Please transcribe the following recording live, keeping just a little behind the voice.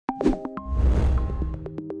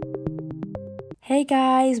Hey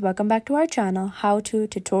guys, welcome back to our channel, How To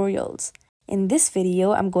Tutorials. In this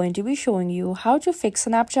video, I'm going to be showing you how to fix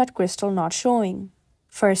Snapchat crystal not showing.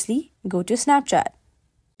 Firstly, go to Snapchat.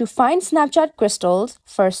 To find Snapchat crystals,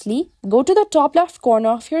 firstly, go to the top left corner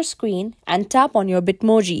of your screen and tap on your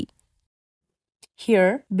Bitmoji.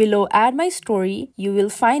 Here, below Add My Story, you will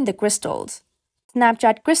find the crystals.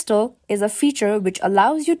 Snapchat Crystal is a feature which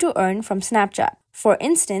allows you to earn from Snapchat. For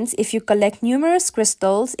instance, if you collect numerous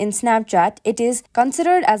crystals in Snapchat, it is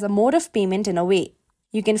considered as a mode of payment in a way.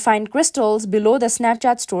 You can find crystals below the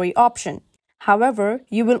Snapchat Story option. However,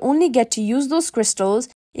 you will only get to use those crystals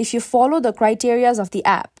if you follow the criteria of the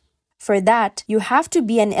app. For that, you have to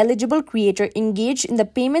be an eligible creator engaged in the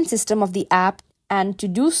payment system of the app, and to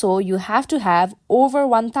do so, you have to have over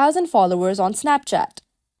 1,000 followers on Snapchat.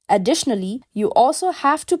 Additionally, you also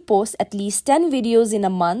have to post at least 10 videos in a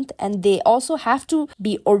month, and they also have to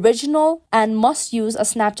be original and must use a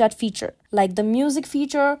Snapchat feature, like the music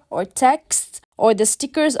feature or text or the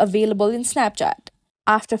stickers available in Snapchat.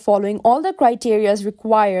 After following all the criteria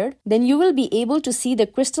required, then you will be able to see the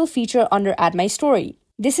crystal feature under Add My Story.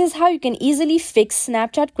 This is how you can easily fix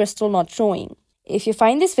Snapchat crystal not showing. If you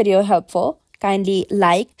find this video helpful, kindly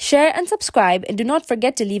like, share and subscribe, and do not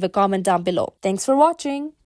forget to leave a comment down below. Thanks for watching.